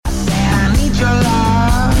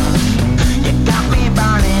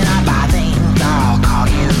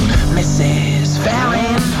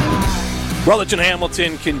Rutledge and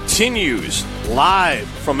Hamilton continues live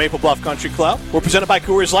from Maple Bluff Country Club. We're presented by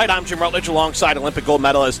Coors Light. I'm Jim Rutledge alongside Olympic gold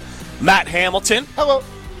medalist Matt Hamilton. Hello.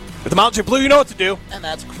 If the mountains are blue, you know what to do. And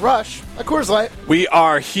that's Crush, a Coors Light. We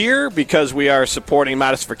are here because we are supporting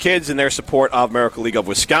Madison for Kids in their support of Miracle League of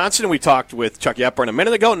Wisconsin. We talked with Chucky Epburn a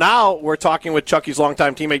minute ago. Now we're talking with Chucky's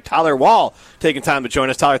longtime teammate Tyler Wahl, taking time to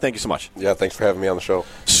join us. Tyler, thank you so much. Yeah, thanks for having me on the show.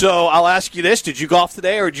 So I'll ask you this. Did you golf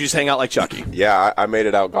today or did you just hang out like Chucky? Yeah, I made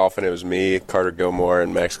it out golfing. It was me, Carter Gilmore,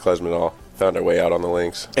 and Max Klesman all found our way out on the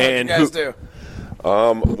links. And What did you guys do?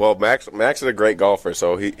 Well, Max is a great golfer,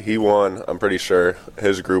 so he won, I'm pretty sure.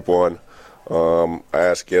 His group won. I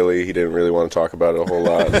asked Gilly. He didn't really want to talk about it a whole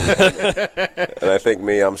lot. And I think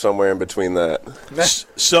I'm somewhere in between that.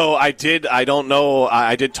 So I did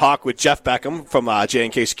talk with Jeff Beckham from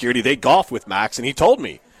J&K Security. They golf with Max, and he told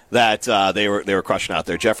me that they were crushing out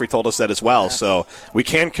there. Jeffrey told us that as well. So we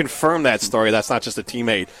can confirm that story. That's not just a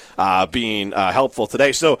teammate being helpful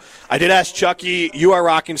today. So I did ask Chucky, you are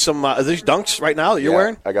rocking some are these dunks right now that you're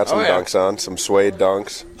wearing? I got some dunks on, some suede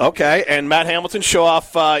dunks. Okay, and Matt Hamilton, show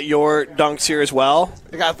off your dunks here as well.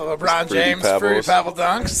 You got the LeBron James Fruity Pebble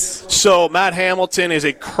dunks. So Matt Hamilton is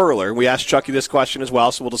a curler. We asked Chucky this question as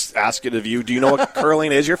well, so we'll just ask it of you. Do you know what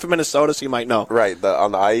curling is? You're from Minnesota, so you might know. Right,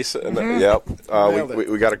 on the ice. And yep.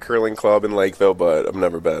 We got a curling club in Lakeville, but I've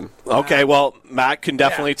never been. Okay, well, Matt can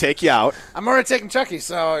definitely take you out. I'm already taking Chucky,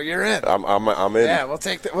 so you're in. I'm in. Yeah, we'll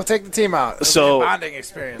take the team out. It'll So be a bonding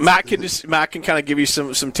experience. Matt can kind of give you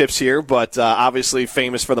some tips here, but obviously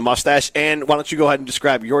famous for the mustache. And why don't you go ahead and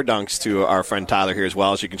describe your dunks to our friend Tyler here as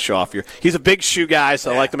well, as you can show off your. He's a big shoe guy,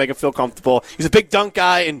 so I like to make him feel comfortable. He's a big dunk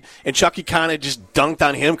guy, and Chucky kind of just dunked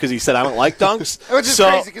on him because he said I don't like dunks. Which is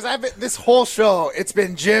crazy because this whole show it's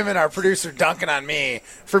been Jim and our producer dunking on me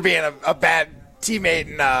for being a bad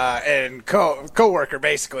teammate and co-worker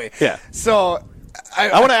basically. Yeah. So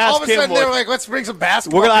I want to ask him. All of a sudden, they're like, "Let's bring some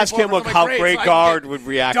basketball." We're going to ask him how Great Guard would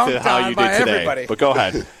react to how you did today. Everybody. But go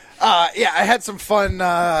ahead. Yeah, I had some fun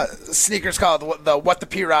sneakers called the What the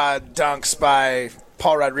P-Rod Dunks by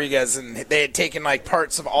Paul Rodriguez, and they had taken like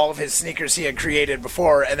parts of all of his sneakers he had created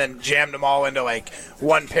before and then jammed them all into like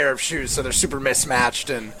one pair of shoes, so they're super mismatched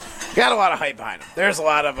and got a lot of hype behind them. There's a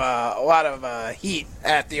lot of heat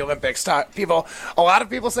at the Olympics. A lot of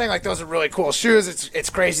people saying like those are really cool shoes. It's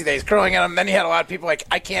crazy that he's curling at them. Then he had a lot of people like,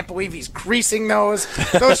 I can't believe he's creasing those.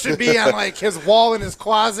 Those should be on like his wall in his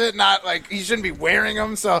closet, not like he shouldn't be wearing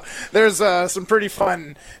them. So there's some pretty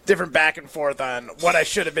fun different back and forth on what I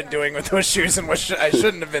should have been doing with those shoes and what I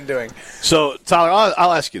shouldn't have been doing. So Tyler,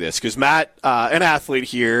 I'll ask you this because Matt, an athlete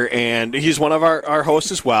here, and he's one of our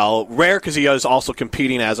hosts as well. Rare because he is also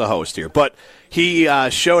competing as a host here, but he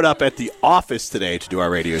showed up at the office today to do our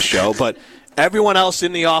radio show, but everyone else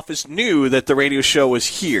in the office knew that the radio show was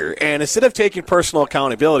here, and instead of taking personal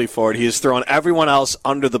accountability for it, he has thrown everyone else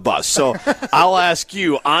under the bus. So I'll ask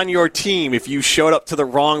you, on your team, if you showed up to the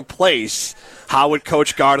wrong place, how would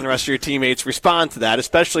Coach Gard and the rest of your teammates respond to that,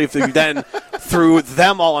 especially if you then threw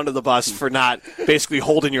them all under the bus for not basically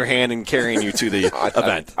holding your hand and carrying you to the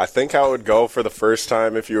event? I think how it would go for the first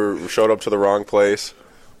time if you showed up to the wrong place,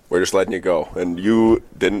 we're just letting you go. And you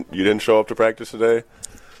didn't show up to practice today,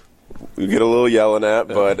 you get a little yelling at,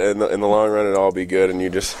 but in the long run, it'll all be good, and you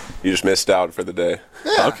just missed out for the day.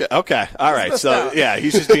 Yeah. Okay. All right. So, yeah,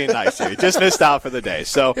 he's just being nice here. He just missed out for the day.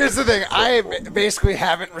 So here's the thing. I basically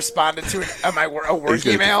haven't responded to a work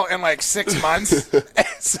email in like 6 months.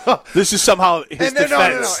 So this is somehow his defense.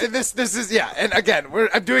 No. And this is, yeah. And again,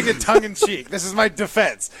 I'm doing it tongue-in-cheek. This is my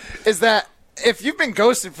defense, is that if you've been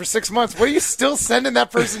ghosted for 6 months, what are you still sending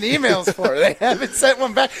that person emails for? They haven't sent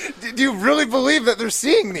one back. Do you really believe that they're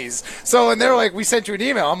seeing these? So, and they're like, we sent you an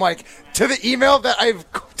email. I'm like, to the email that I've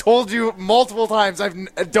told you multiple times, I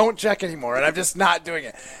don't check anymore, and I'm just not doing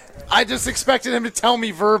it. I just expected him to tell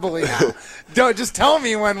me verbally now. Don't just tell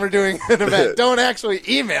me when we're doing an event. Don't actually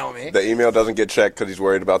email me. The email doesn't get checked because he's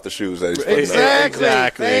worried about the shoes. That he's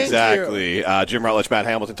Exactly. Jim Rutledge, Matt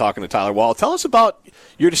Hamilton talking to Tyler Wahl. Tell us about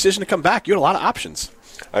your decision to come back. You had a lot of options.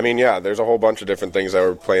 I mean, yeah, there's a whole bunch of different things that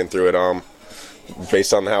were playing through it.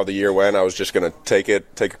 Based on how the year went, I was just going to take a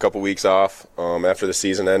couple weeks off after the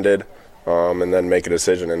season ended. And then make a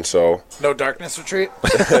decision, and so no darkness retreat.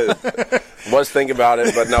 Was thinking about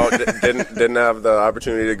it, but no, didn't have the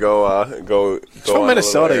opportunity to go. It's from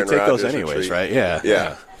Minnesota, you take those anyways, retreat. Right?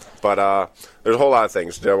 Yeah. But there's a whole lot of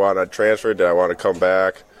things. Did I want to transfer? Did I want to come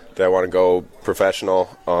back? Did I want to go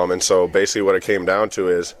professional? And so basically, what it came down to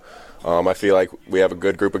is, I feel like we have a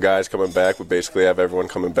good group of guys coming back. We basically have everyone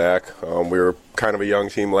coming back. We were kind of a young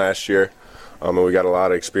team last year, and we got a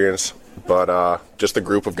lot of experience. But just the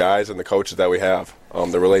group of guys and the coaches that we have,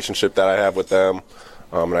 the relationship that I have with them,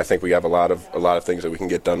 And I think we have a lot of things that we can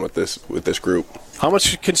get done with this group. How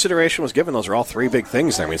much consideration was given? Those are all three big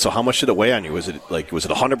things there. I mean, so how much did it weigh on you? Was it a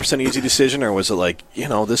 100% easy decision, or was it like,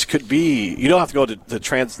 this could be? You don't have to go to the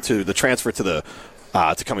transfer to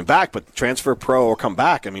coming back, but transfer pro or come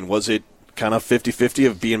back. I mean, was it kind of 50-50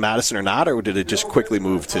 of being Madison or not, or did it just quickly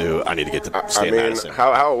move to I need to get to stay in Madison?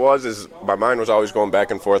 How it was is my mind was always going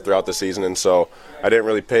back and forth throughout the season, and so I didn't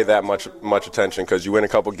really pay that much attention because you win a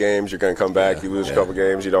couple games, you're going to come back. You lose a couple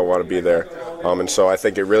games, you don't want to be there. And so I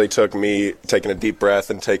think it really took me taking a deep breath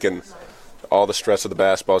and taking all the stress of the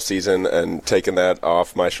basketball season and taking that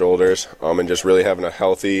off my shoulders, and just really having a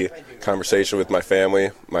healthy conversation with my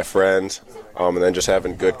family, my friends, and then just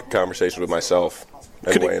having good conversations with myself.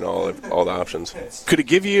 And weighing all the options. Could it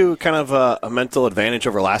give you kind of a mental advantage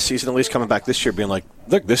over last season, at least coming back this year, being like,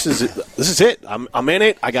 look, this is it. I'm in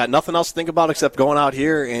it. I got nothing else to think about except going out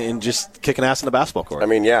here and just kicking ass in the basketball court. I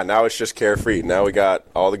mean, yeah, now it's just carefree. Now we got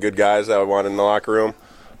all the good guys that I want in the locker room,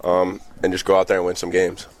 and just go out there and win some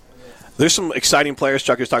games. There's some exciting players.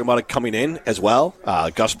 Chuck was talking about it coming in as well.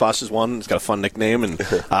 Gus Bus is one. He's got a fun nickname and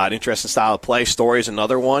an interesting style of play. Story is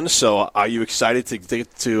another one. So are you excited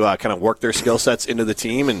to kind of work their skill sets into the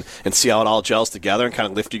team and see how it all gels together and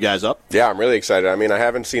kind of lift you guys up? Yeah, I'm really excited. I mean, I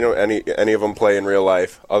haven't seen any of them play in real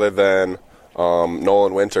life other than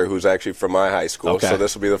Nolan Winter, who's actually from my high school. Okay. So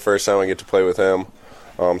this will be the first time I get to play with him.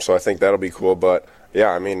 So I think that'll be cool. But, yeah,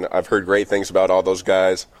 I mean, I've heard great things about all those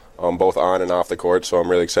guys. Both on and off the court, so I'm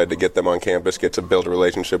really excited to get them on campus, get to build a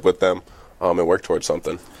relationship with them, and work towards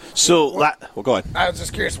something. So, go ahead. I was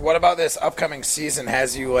just curious, what about this upcoming season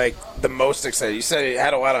has you the most excited? You said you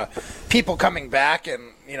had a lot of people coming back,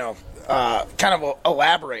 and kind of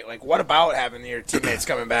elaborate. What about having your teammates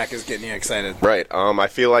coming back is getting you excited? Right. I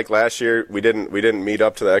feel like last year we didn't meet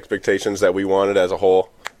up to the expectations that we wanted as a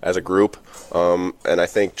whole, as a group, and I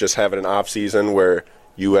think just having an off season where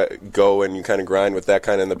you go and you kind of grind with that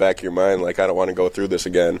kind of in the back of your mind, I don't want to go through this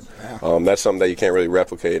again. Yeah. That's something that you can't really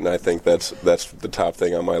replicate, and I think that's the top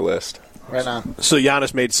thing on my list. Right on. So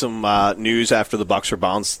Giannis made some news after the Bucks were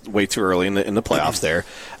bounced way too early in the playoffs there,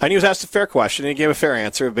 and he was asked a fair question, and he gave a fair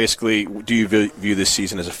answer. Basically, do you view this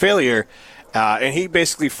season as a failure? And he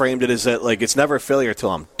basically framed it as that it's never a failure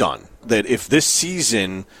until I'm done. That if this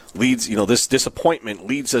season leads, this disappointment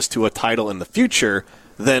leads us to a title in the future,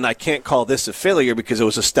 then I can't call this a failure because it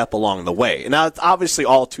was a step along the way. And now it's obviously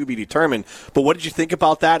all to be determined, but what did you think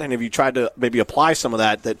about that? And have you tried to maybe apply some of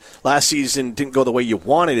that last season didn't go the way you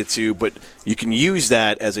wanted it to, but you can use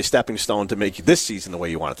that as a stepping stone to make this season the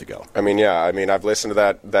way you want it to go? I mean, yeah. I mean, I've listened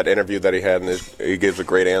to that interview that he had, and he gives a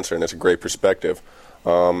great answer, and it's a great perspective.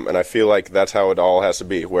 And I feel like that's how it all has to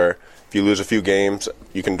be, where if you lose a few games,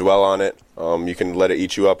 you can dwell on it. You can let it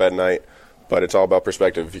eat you up at night. But it's all about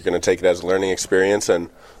perspective. If you're going to take it as a learning experience and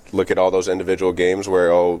look at all those individual games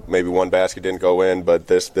where, maybe one basket didn't go in, but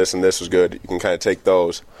this, and this was good, you can kind of take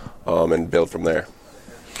those and build from there.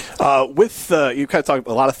 You kind of talked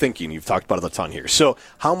a lot of thinking. You've talked about it a ton here. So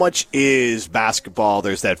how much is basketball?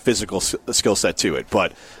 There's that physical skill set to it,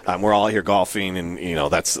 but we're all here golfing,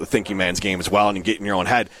 and that's the thinking man's game as well, and you get in your own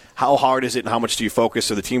head. How hard is it, and how much do you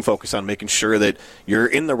focus, or the team focus, on making sure that you're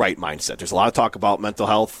in the right mindset? There's a lot of talk about mental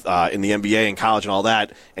health in the NBA and college and all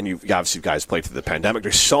that, and you guys played through the pandemic.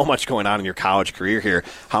 There's so much going on in your college career here.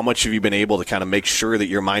 How much have you been able to kind of make sure that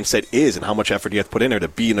your mindset is, and how much effort do you have to put in there to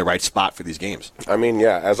be in the right spot for these games? I mean,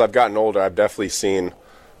 yeah, as I've gotten older, I've definitely seen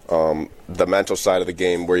the mental side of the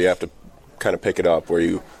game where you have to kind of pick it up, where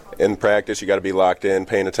you, in practice, you got to be locked in,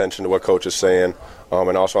 paying attention to what coach is saying,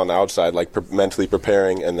 and also on the outside, mentally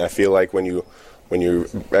preparing. And I feel like when you're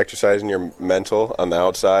exercising your mental on the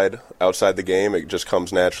outside the game, it just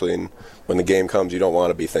comes naturally. And when the game comes, you don't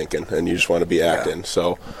want to be thinking, and you just want to be acting. Yeah.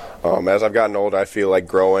 So as I've gotten older, I feel like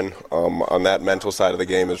growing on that mental side of the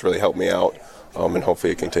game has really helped me out, and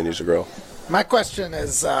hopefully it continues to grow. My question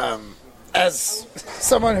is, as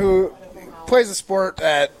someone who plays a sport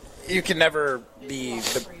that you can never be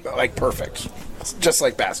perfect, just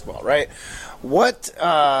like basketball, right?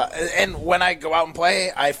 And when I go out and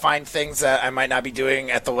play, I find things that I might not be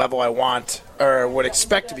doing at the level I want or would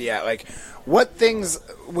expect to be at. What things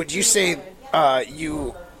would you say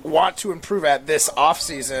you want to improve at this off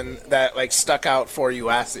season that stuck out for you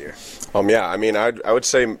last year? Yeah, I mean, I would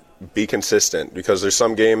say be consistent, because there's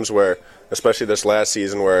some games where, especially this last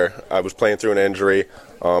season, where I was playing through an injury,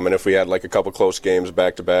 and if we had a couple close games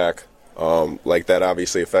back to back, that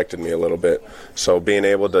obviously affected me a little bit. So being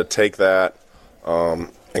able to take that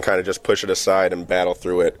and kind of just push it aside and battle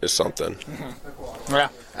through it is something. Mm-hmm. Yeah,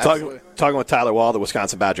 talking with Tyler Wahl, the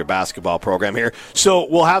Wisconsin Badger basketball program here. So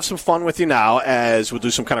we'll have some fun with you now as we'll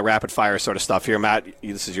do some kind of rapid fire sort of stuff here. Matt,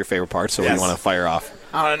 this is your favorite part, so What do you want to fire off?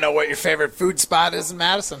 I want to know what your favorite food spot is in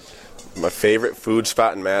Madison. My favorite food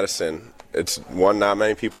spot in Madison, it's one not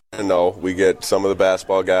many people know. We get some of the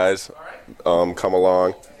basketball guys come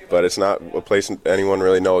along, but it's not a place anyone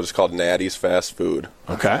really knows. It's called Natty's Fast Food.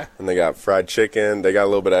 Okay. And they got fried chicken. They got a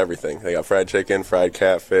little bit of everything. They got fried chicken, fried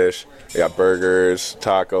catfish. They got burgers,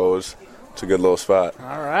 tacos. It's a good little spot.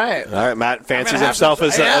 All right. Matt fancies himself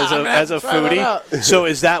as a foodie. So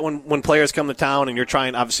is that when players come to town and you're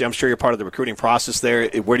trying, obviously I'm sure you're part of the recruiting process there,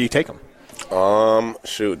 where do you take them?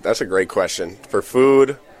 Shoot, that's a great question. For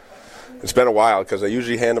food, it's been a while because I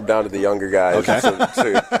usually hand them down to the younger guys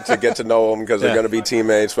to get to know them because they're going to be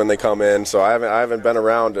teammates when they come in. So I haven't been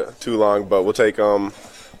around too long, but we'll take them,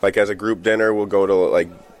 like as a group dinner, we'll go to like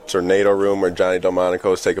Tornado Room or Johnny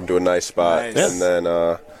Delmonico's, take them to a nice spot. Nice. And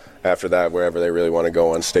then after that, wherever they really want to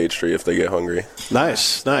go on State Street if they get hungry.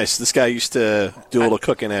 Nice. This guy used to do a little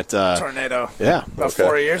cooking at Tornado. Yeah. About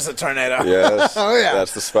 4 years at Tornado. Yes. Oh, yeah.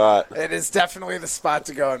 That's the spot. It is definitely the spot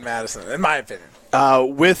to go in Madison, in my opinion.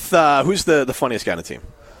 Who's the funniest guy on the team?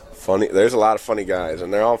 Funny. There's a lot of funny guys,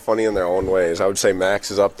 and they're all funny in their own ways. I would say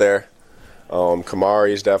Max is up there.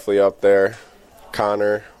 Kamari's definitely up there.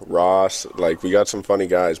 Connor, Ross, like we got some funny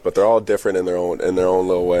guys, but they're all different in their own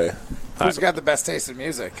little way. Who's got the best taste in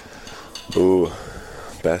music? Ooh,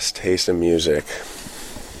 best taste in music.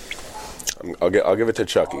 I'll give it to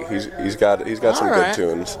Chucky. He's got some good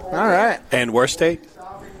tunes. All right. And worst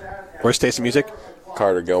taste in music?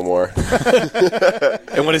 Carter Gilmore.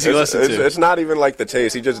 And what does he listen to? It's not even like the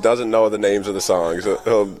taste. He just doesn't know the names of the songs.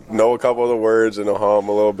 He'll know a couple of the words and he'll hum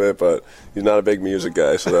a little bit, but he's not a big music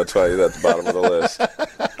guy, so that's why he's at the bottom of the list.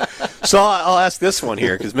 So I'll ask this one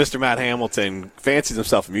here because Mr. Matt Hamilton fancies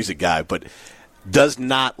himself a music guy, but does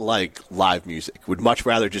not like live music. Would much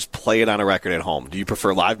rather just play it on a record at home. Do you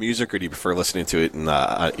prefer live music or do you prefer listening to it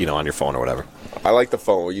on your phone or whatever? I like the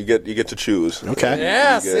phone. You get to choose. Okay.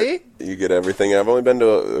 Yeah, You get everything. I've only been to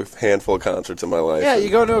a handful of concerts in my life. Yeah, you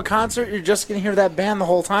go to a concert, you're just going to hear that band the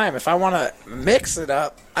whole time. If I want to mix it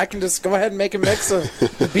up, I can just go ahead and make a mix of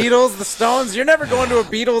the Beatles, the Stones. You're never going to a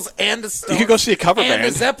Beatles and a Stones. You could go see a cover and band.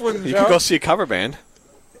 A Zeppelin. You could go see a cover band.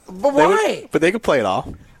 But why? But they could play it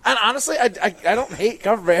all. And honestly, I don't hate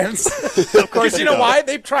cover bands. Of course, you know why?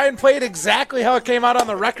 They try and play it exactly how it came out on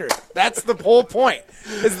the record. That's the whole point.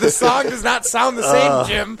 Is the song does not sound the same,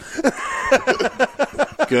 Jim.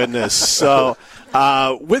 Goodness. So,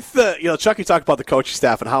 with Chucky talked about the coaching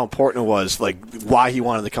staff and how important it was, like why he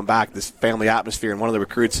wanted to come back, this family atmosphere, and one of the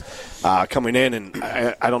recruits coming in, and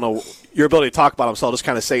I don't know your ability to talk about him, so I'll just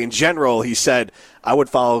kind of say in general, he said, I would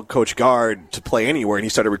follow Coach Gard to play anywhere, and he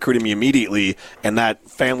started recruiting me immediately, and that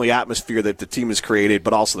family atmosphere that the team has created,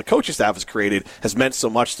 but also the coaching staff has created, has meant so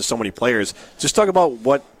much to so many players. Just talk about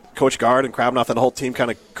what Coach Gard and Krabnoff and the whole team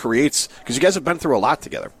kind of creates, because you guys have been through a lot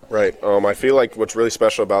together. Right. I feel like what's really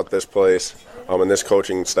special about this place and this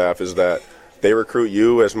coaching staff is that they recruit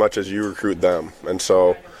you as much as you recruit them, and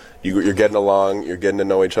so you're getting along, you're getting to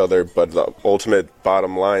know each other, but the ultimate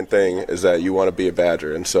bottom line thing is that you want to be a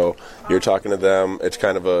Badger, and so you're talking to them. It's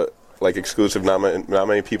kind of a exclusive. Not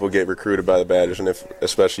many people get recruited by the Badgers, and if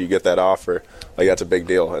especially you get that offer, like that's a big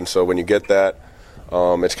deal. And so when you get that,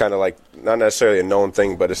 it's kind of like not necessarily a known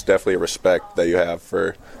thing, but it's definitely a respect that you have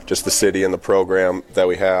for just the city and the program that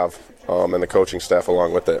we have, and the coaching staff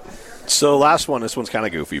along with it. So last one, this one's kind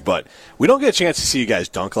of goofy, but we don't get a chance to see you guys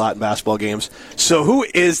dunk a lot in basketball games. So who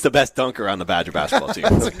is the best dunker on the Badger basketball team?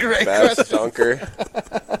 That's a great Best question. dunker?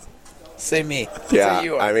 Say me. Yeah, Say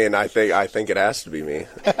you are. I mean, I think it has to be me.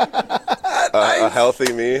 A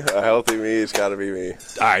healthy me. It's got to be me.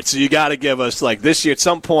 All right, so you got to give us, like, this year at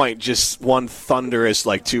some point, just one thunderous,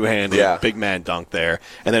 like, two-handed big man dunk there.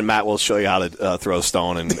 And then Matt will show you how to throw a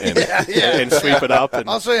stone and sweep it up. And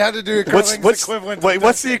I'll show you how to do curling.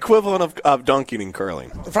 What's the equivalent of dunking and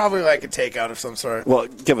curling? Probably like a takeout of some sort. Well,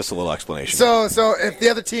 give us a little explanation. So if the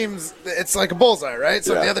other team's, it's like a bullseye, right?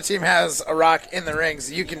 So if the other team has a rock in the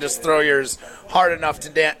rings, you can just throw yours hard enough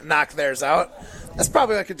to knock theirs out. That's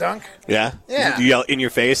probably like a dunk. Yeah? Yeah. Do you yell in your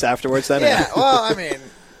face afterwards then? Yeah, well, I mean,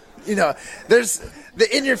 there's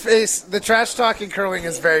the in your face, the trash talking curling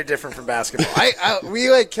is very different from basketball.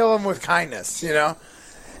 We kill them with kindness,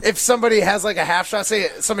 If somebody has like a half shot, say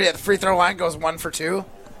somebody at the free throw line goes 1 for 2,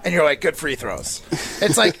 and you're like, good free throws.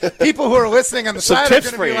 It's like people who are listening on the side are going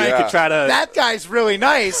to be like, that guy's really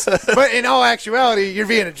nice, but in all actuality, you're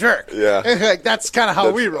being a jerk. Yeah. Like, that's kind of how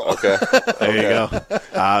we roll. Okay. There you go.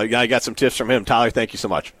 I got some tips from him. Tyler, thank you so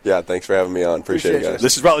much. Yeah, thanks for having me on. Appreciate it, guys.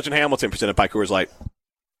 This is Rutledge and Hamilton, presented by Coors Light.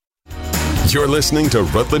 You're listening to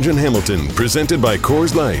Rutledge and Hamilton, presented by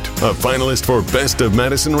Coors Light, a finalist for Best of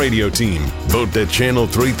Madison Radio Team. Vote at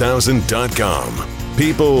channel3000.com.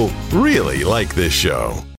 People really like this show.